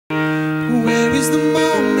Where is the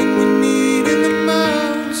moment we need it the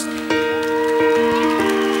most?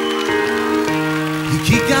 You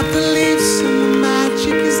kick out the leaves and the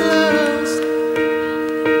magic is lost.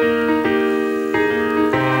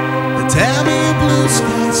 They tell me your blue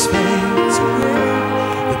skies fade to gray.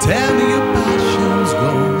 They tell me your passions go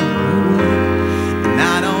away, and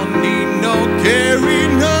I don't need no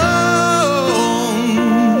carrying on.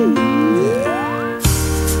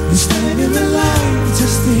 You stand in the light,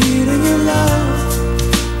 just needing your love.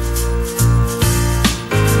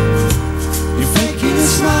 You're faking a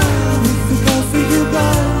smile with the coffee you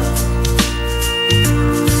bought.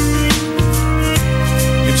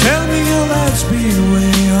 You tell me your life's been a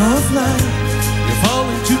way of life. You fall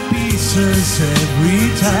into pieces every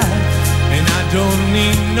time, and I don't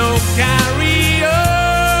need no carry-on.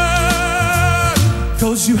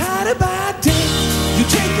 'Cause you had a bad day, you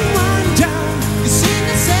take it one down. You sing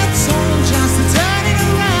a sad song just to turn it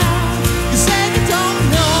around. You say you don't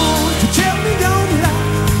know, you tell me don't lie.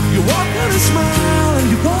 You walk on a smile and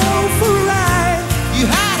you go for a ride. You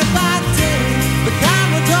had a bad day, the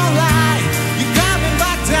camera don't lie. You're coming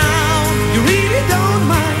back down, you really don't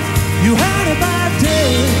mind. You had a bad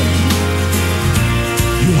day.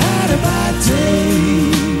 You had a bad day.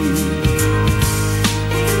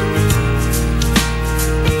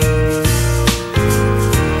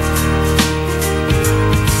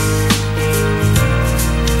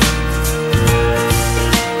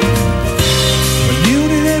 When you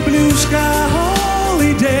need a blue sky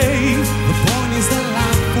holiday, the point is the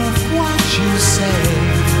life of what you say,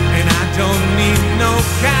 and I don't need no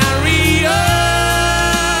carry-on.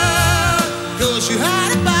 'Cause you had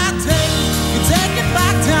a bad day, you take it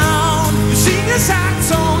back down. You sing a sad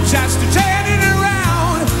song just to turn it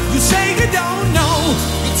around. You say you don't know,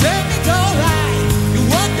 you tell me don't lie. You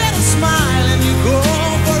work at a smile and you go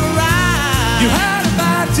for a ride. You had a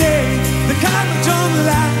bad day, the camera don't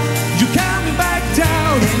lie. You coming back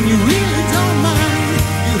down and you really don't mind.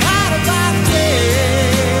 You had a bad day.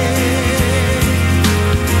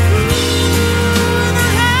 Ooh, and I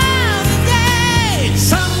had a day.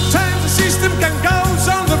 Sometimes the system can go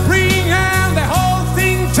on the brink and the whole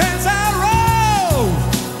thing turns out wrong.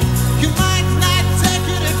 You might not take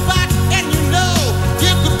it back, and you know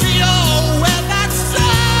you could be all well, that's so.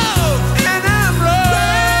 And I'm wrong.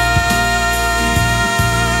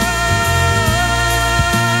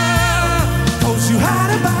 'Cause you had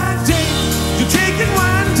a bad day, you take it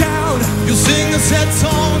one down. You sing a sad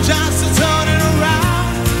song just to turn it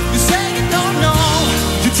around. You say you don't know,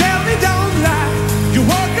 you tell me don't lie. You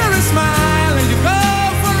walk or a smile and you go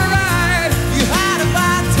for a ride. You had a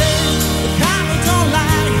bad day, the camera don't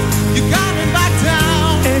lie. You're coming back down,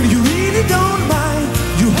 and you really don't mind.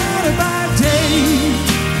 You had a bad day.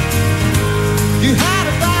 You had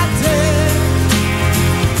a bad day.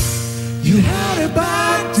 You had a bad